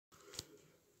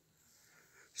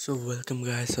So welcome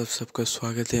guys, आप सबका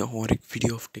स्वागत है और एक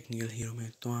वीडियो ऑफ टेक्निकल हीरो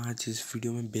में। तो आज इस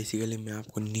वीडियो में बेसिकली मैं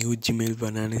आपको न्यू जीमेल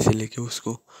बनाने से लेके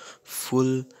उसको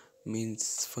फुल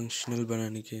मींस फंक्शनल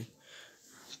बनाने के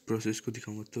प्रोसेस को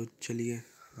दिखाऊंगा। तो चलिए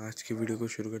आज के वीडियो को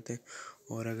शुरू करते हैं।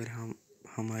 और अगर हम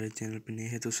हमारे चैनल पर नए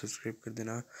हैं तो सब्सक्राइब कर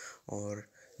देना, और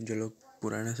जो लोग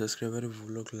पुराना सब्सक्राइबर है वो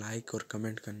लोग लाइक और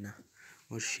कमेंट करना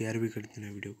और शेयर भी कर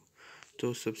देना वीडियो को।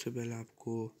 तो सबसे पहले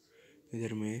आपको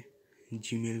इधर में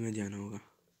जीमेल में जाना होगा।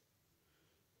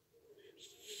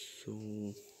 सो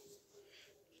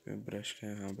ब्रश का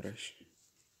है, हाँ ब्रश।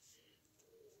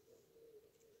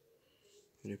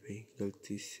 अरे भाई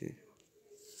गलती से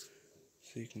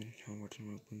एक मिनट, हाँ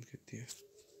वाटरमार्क बंद कर दिया।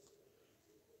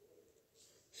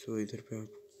 सो इधर पे आप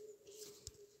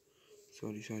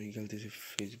सॉरी गलती से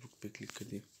फेसबुक पे क्लिक कर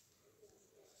दिया।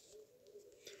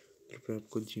 इधर पे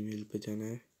आपको जीमेल पे जाना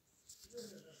है।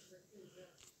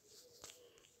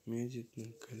 मैं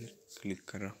जितना कलर क्लिक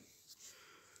कर रहा हूँ।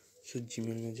 सो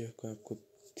जीमेल में जो आपको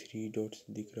 3 डॉट्स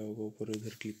दिख रहा होगा ऊपर,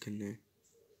 उधर क्लिक करना है।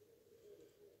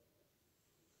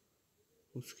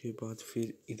 उसके बाद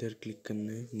फिर इधर क्लिक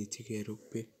करना है नीचे के एरो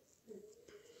पे।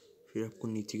 फिर आपको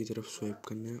नीचे की तरफ स्वाइप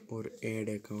करना है और ऐड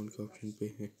अकाउंट के ऑप्शन पे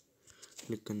है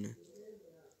क्लिक करना है।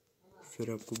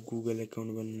 फिर आपको गूगल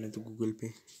अकाउंट बनाना है तो गूगल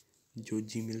पे, जो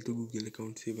जीमेल तो गूगल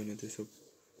अकाउंट से बने थे सब,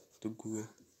 तो गूगल।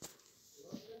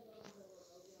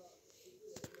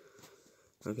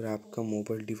 अगर आपका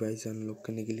मोबाइल डिवाइस अनलॉक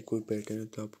करने के लिए कोई पैटर्न है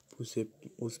तो आप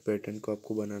उस पैटर्न को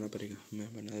आपको बनाना पड़ेगा। मैं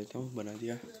बना देता हूँ, बना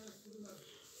दिया।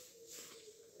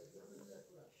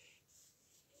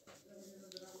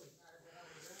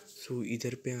 सो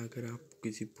इधर पे अगर आप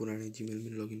किसी पुराने जीमेल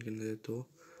में लॉगिन करना है तो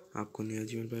आपको नया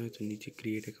जीमेल बनाना है तो नीचे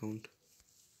create account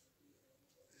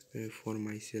for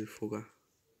my self होगा।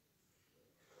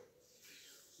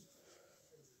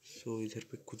 सो इधर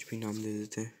पे कुछ भी नाम दे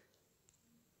देते हैं।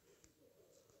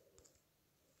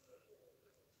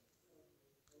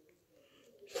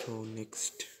 So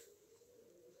next.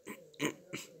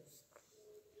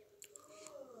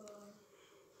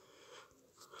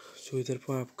 सो इधर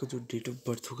पर आपका जो डेट ऑफ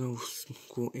बर्थ होगा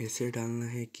उसको ऐसे डालना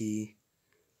है कि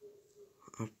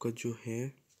आपका जो है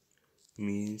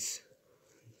मीन्स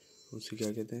उसे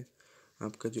क्या कहते हैं,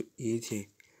 आपका जो एज है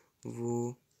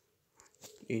वो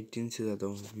 18 से ज़्यादा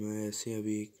हो। मैं ऐसे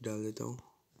अभी एक डाल देता हूँ।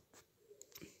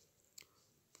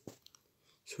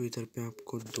 सो इधर पे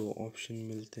आपको 2 ऑप्शन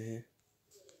मिलते हैं,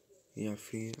 या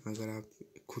फिर अगर आप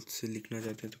खुद से लिखना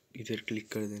चाहते हैं तो इधर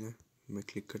क्लिक कर देना। मैं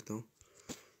क्लिक करता हूँ।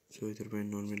 सो इधर पे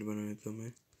नॉर्मल बना लेता हूँ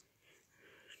मैं,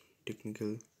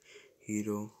 टेक्निकल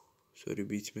हीरो। सॉरी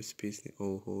बीच में स्पेस नहीं,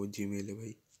 ओहो जीमेल है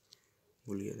भाई,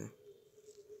 भूल गया था।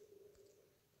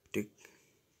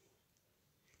 Technical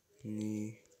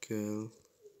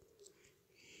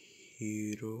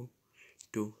hero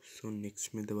 2। सो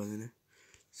नेक्स्ट में दबा देना।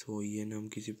 सो ये नाम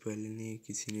किसी पहले नहीं,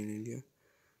 किसी ने नहीं लिया।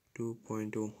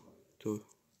 2.0 तो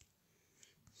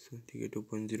ठीक है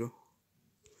 2.0।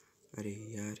 अरे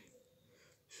यार,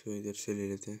 सो इधर से ले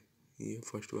लेते हैं ये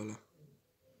फर्स्ट वाला।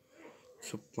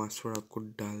 सो पासवर्ड आपको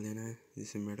डाल देना है,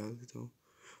 जिसे मैं डाल देता हूँ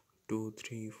 2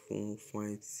 3 4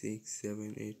 5 6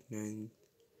 7 8 9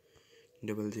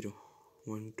 00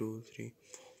 1 2 3।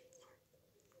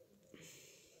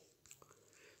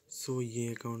 सो ये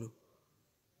अकाउंट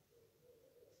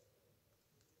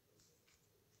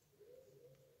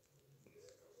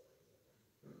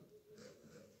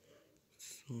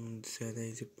ज़्यादा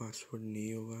इसे पासवर्ड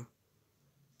नहीं होगा।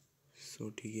 सो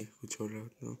ठीक है, कुछ और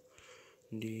रखता हूँ।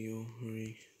 DO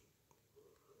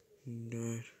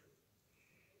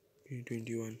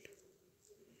 21।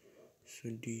 So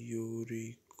DO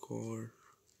recorder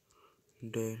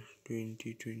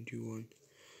 2021।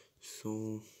 सो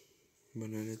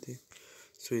बना लेते।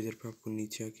 सो इधर पे आपको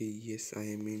नीचे आके यस आई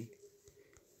एम इन।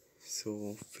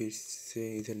 सो फिर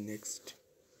से इधर नेक्स्ट।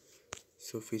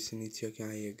 सो फिर से नीचे आके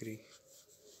आई एग्री।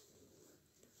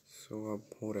 सो अब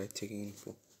हो रहा है checking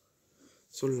info.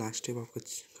 So last step आपका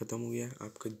ख़त्म हो गया,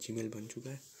 आपका जीमेल बन चुका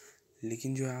है।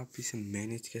 लेकिन जो आप इसे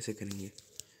मैनेज कैसे करेंगे,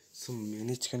 सो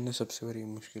मैनेज करना सबसे बड़ी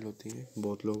मुश्किल होती है,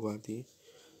 बहुत लोगों को आती है।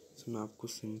 सो मैं आपको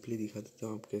सिंपली दिखा देता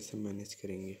हूँ आप कैसे मैनेज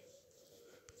करेंगे।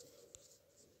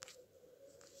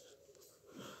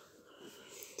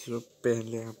 तो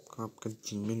पहले आपका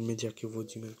जीमेल में जाके वो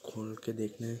जीमेल खोल के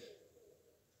देखना है।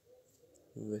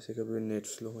 वैसे कभी नेट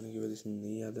स्लो होने की वजह से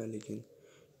नहीं आता, लेकिन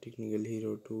टेक्निकल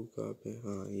हीरो 2 कहाँ पे,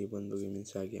 हाँ ये बंद हो गया,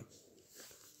 मीन्स आ गया।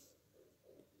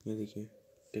 ये देखिए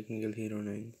टेक्निकल हीरो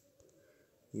 9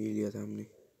 ये लिया था हमने,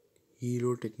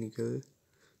 हीरो टेक्निकल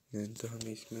 9। तो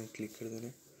हमें इसमें क्लिक कर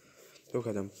देना तो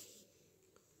ख़त्म।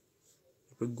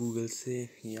 पर गूगल से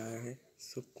ये आया है,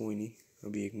 सब कोई नहीं,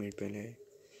 अभी 1 मिनट पहले है।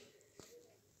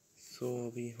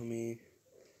 अभी हमें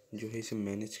जो है इसे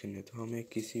मैनेज करना है, तो हमें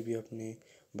किसी भी अपने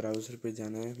ब्राउज़र पे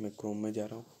जाना है। मैं क्रोम में जा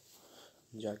रहा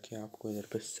हूँ। जाके आपको इधर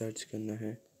पे सर्च करना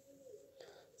है।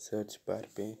 सर्च बार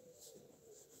पे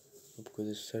आपको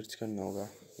इधर सर्च करना होगा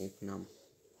एक नाम।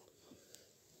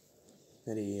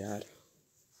 अरे यार,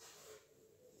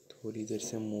 थोड़ी देर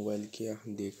से मोबाइल किया,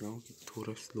 देख रहा हूँ कि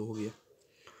थोड़ा स्लो हो गया।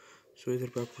 इधर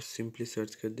पे आपको सिंपली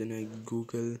सर्च कर देना है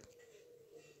Google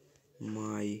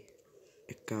my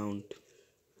account.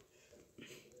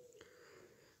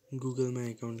 Google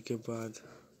my account के बाद,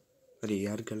 अरे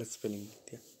यार गलत स्पेलिंग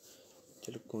दिया,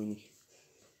 चलो कोई नहीं,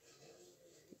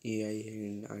 AI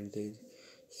है आंटे।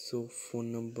 फ़ोन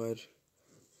नंबर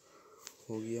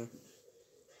हो गया।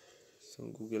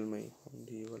 गूगल माई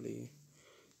अकाउंट ये वाला ही।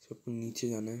 आपको नीचे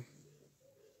जाना है।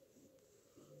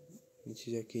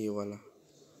 नीचे जाके ये वाला,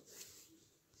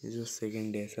 ये जो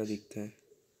सेकंड ऐसा दिखता है,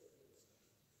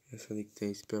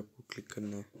 इस पे आपको क्लिक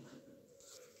करना है।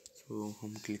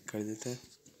 हम क्लिक कर देते हैं।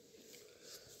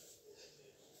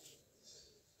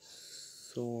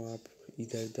 आप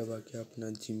इधर दबा के अपना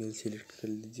जीमेल सिलेक्ट कर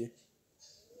लीजिए।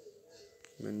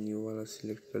 मैं न्यू वाला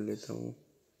सिलेक्ट कर लेता हूँ।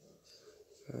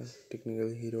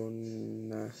 टेक्निकल हीरो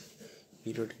ना,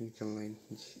 हीरो टेक्निकल लाइन,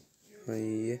 हाँ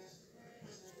ये।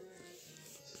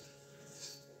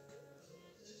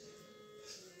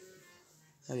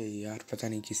 अरे यार पता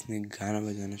नहीं किसने गाना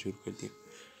बजाना शुरू कर दिया,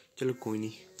 चलो कोई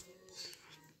नहीं।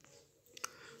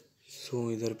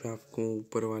 इधर पे आपको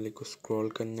ऊपर वाले को स्क्रॉल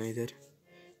करना है। इधर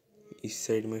इस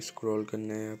साइड में स्क्रॉल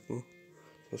करना है आपको।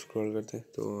 तो स्क्रॉल करते हैं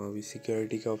तो अभी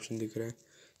सिक्योरिटी का ऑप्शन दिख रहा है,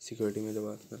 सिक्योरिटी में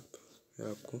दबाना है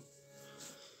आपको।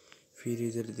 फिर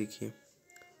इधर देखिए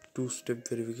 2 step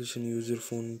verification user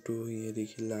phone to, ये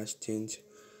देखिए last change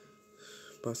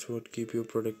password keep you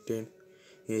protected,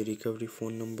 ये रिकवरी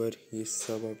फ़ोन नंबर, ये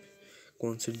सब आप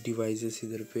कौन से डिवाइसेस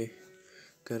इधर पे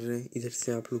कर रहे हैं। इधर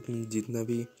से आप लोग जितना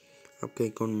भी आपका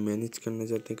अकाउंट मैनेज करना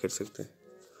चाहते हैं कर सकते हैं।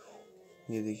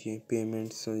 ये देखिए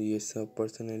पेमेंट्स, ये सब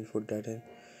पर्सनल फॉर डाटा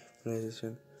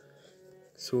ऑर्गेनाइजेशन।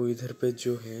 इधर पे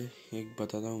जो है एक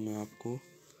बताता हूँ मैं आपको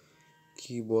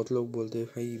कि बहुत लोग बोलते हैं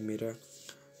भाई मेरा,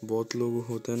 बहुत लोग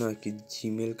होता है ना कि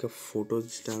जीमेल का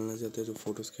फ़ोटोज़ डालना चाहते हैं तो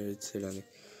फ़ोटोज़ कैसे डालें।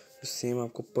 तो सेम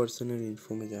आपको पर्सनल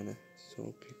इन्फो में जाना है।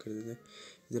 क्लिक कर देते हैं।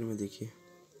 इधर में देखिए,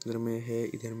 इधर में है,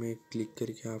 इधर में क्लिक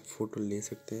करके आप फ़ोटो ले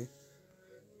सकते हैं।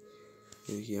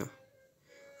 देखिए आ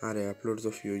रहा है अपलोड्स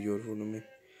ऑफ योर फोटो में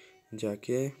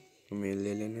जाके हमें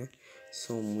ले लेना है।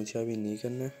 मुझे अभी नहीं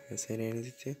करना, ऐसे रहने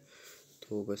देते।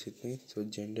 तो बस इतना ही।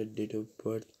 जेंडर, डेट ऑफ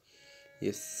बर्थ,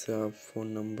 ये सब, फ़ोन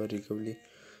नंबर, रिकवरी,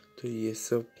 तो ये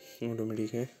सब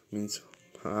ऑटोमेटिक है, मीन्स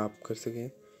आप कर सकें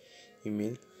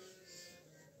ईमेल।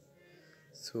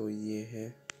 ये है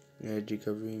ऐड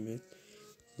रिकवरी ईमेल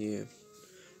ये।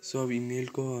 अब ईमेल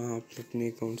को आप अपने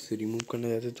अकाउंट से रिमूव करना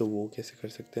चाहते हैं तो वो कैसे कर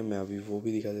सकते हैं, मैं अभी वो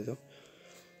भी दिखा देता हूँ।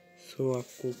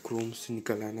 आपको क्रोम से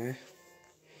निकल आना है,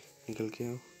 निकल के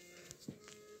आओ।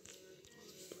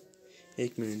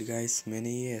 1 मिनट गाइस,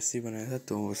 मैंने ये ऐसे ही बनाया था।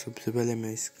 तो सबसे पहले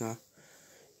मैं इसका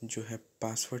जो है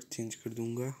पासवर्ड चेंज कर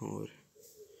दूंगा, और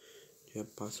जो है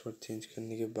पासवर्ड चेंज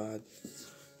करने के बाद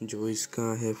जो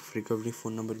इसका है रिकवरी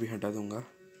फ़ोन नंबर भी हटा दूंगा।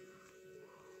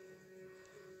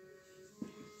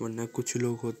 वरना कुछ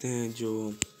लोग होते हैं जो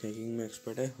हैकिंग में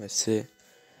एक्सपर्ट है, वैसे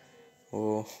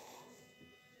वो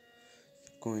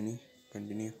कोई नहीं,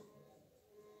 कंटिन्यू।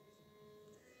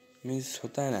 मीन्स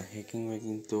होता है ना हैकिंग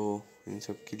वैकिंग, तो इन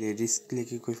सब के लिए रिस्क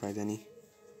लेके कोई फ़ायदा नहीं।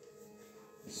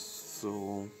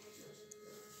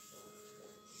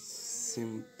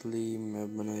 सिंपली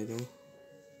मैं बना दूँ।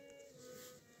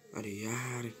 अरे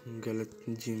यार गलत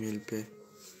जीमेल पे,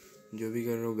 जो भी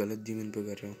कर रहा हूँ गलत जीमेल पे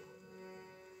कर रहा हूँ।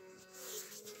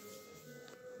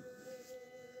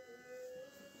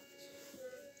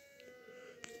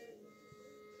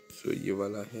 ये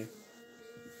वाला है।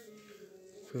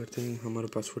 करते हैं, हमारा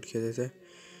पासवर्ड क्या देता है,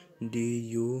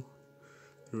 DU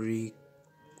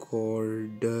रिकॉर्डर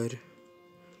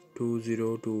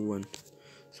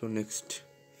 2021। नेक्स्ट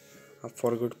आप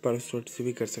फॉरगॉट पासवर्ड से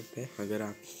भी कर सकते हैं अगर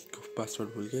आप पासवर्ड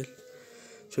भूल गए।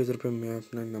 इधर पे मैं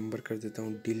अपना नंबर कर देता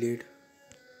हूँ डिलीट,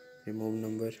 रिमूव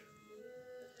नंबर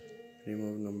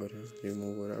है,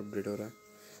 रिमूव हो रहा, अपडेट हो रहा।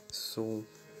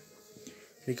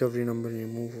 रिकवरी नंबर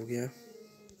रिमूव हो गया।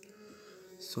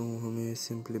 हमें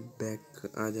सिंपली बैक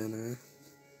आ जाना है,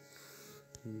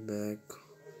 बैक।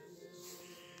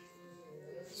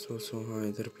 हाँ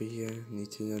इधर पे ही है,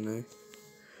 नीचे जाना है।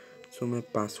 मैं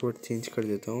पासवर्ड चेंज कर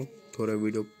देता हूँ, थोड़ा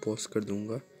वीडियो पॉज कर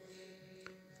दूंगा।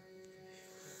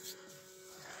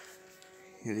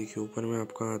 ये देखिए ऊपर में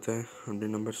आपका आता है अपडेट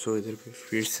नंबर। इधर पे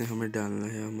फिर से हमें डालना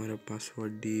है हमारा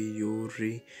password, DU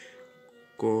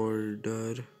recorder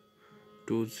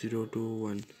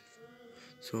 2021।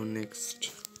 So next.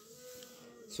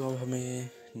 सो अब हमें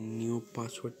न्यू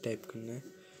पासवर्ड टाइप करना है।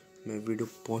 मैं वीडियो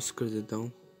पॉज कर देता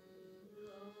हूँ।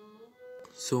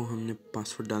 सो हमने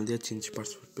पासवर्ड डाल दिया। चेंज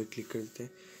पासवर्ड पे क्लिक कर देते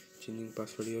हैं। चेंजिंग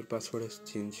पासवर्ड, योर पासवर्ड है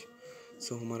चेंज।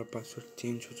 सो हमारा पासवर्ड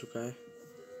चेंज हो चुका है।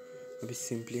 अभी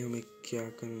सिंपली हमें क्या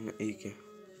करना, एक है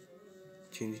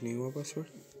चेंज नहीं हुआ पासवर्ड।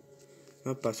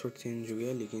 हाँ, पासवर्ड चेंज हो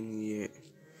गया, लेकिन ये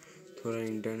थोड़ा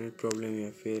इंटरनेट प्रॉब्लम या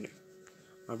फिर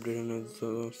अपडेट होना।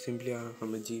 तो सिंपली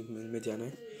हमें जीमेल में जाना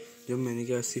है। जब मैंने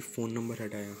क्या सिर्फ फ़ोन नंबर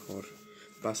हटाया और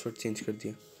पासवर्ड चेंज कर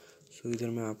दिया। सो इधर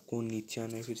में आपको नीचे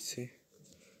आना है फिर से।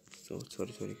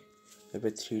 सॉरी यहाँ पे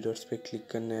 3 डॉट्स पे क्लिक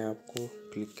करना है आपको।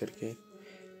 क्लिक करके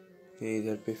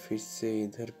इधर पे फिर से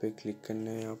इधर पे क्लिक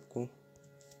करना है आपको।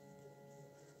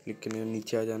 क्लिक करने के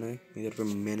नीचे आ जाना है। इधर पे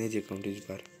मैनेज अकाउंट, इस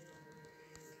बार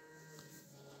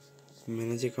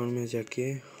मैनेज अकाउंट में जाके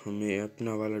हमें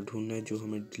अपना वाला ढूंढना है जो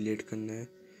हमें डिलीट करना है।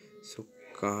 सो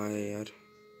कहाँ है यार,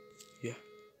 या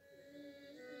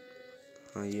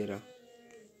हाँ ये रहा,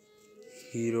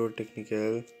 हीरो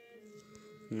टेक्निकल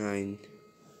 9।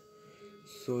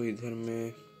 सो इधर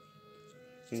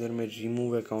में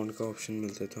रिमूव अकाउंट का ऑप्शन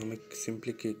मिलता है, तो हमें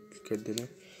सिंपली क्लिक कर देना है।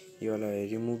 ये वाला है,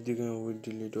 remove the with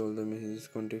delete all the messages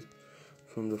contact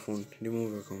from the phone,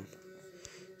 remove account.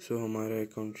 सो हमारा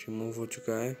अकाउंट रिमूव हो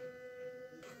चुका है।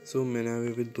 सो मैंने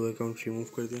अभी 2 अकाउंट रिमूव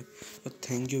कर दिए। और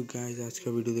थैंक यू गाइस आज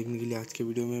का वीडियो देखने के लिए। आज के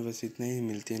वीडियो में बस इतना ही,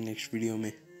 मिलते हैं नेक्स्ट वीडियो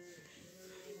में।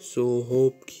 सो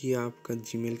होप कि आपका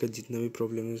जीमेल का जितना भी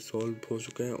प्रॉब्लम है सॉल्व हो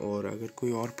चुका है। और अगर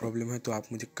कोई और प्रॉब्लम है तो आप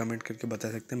मुझे कमेंट करके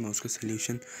बता सकते हैं, मैं उसका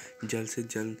सल्यूशन जल्द से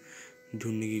जल्द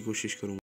ढूंढने की कोशिश करूँगा।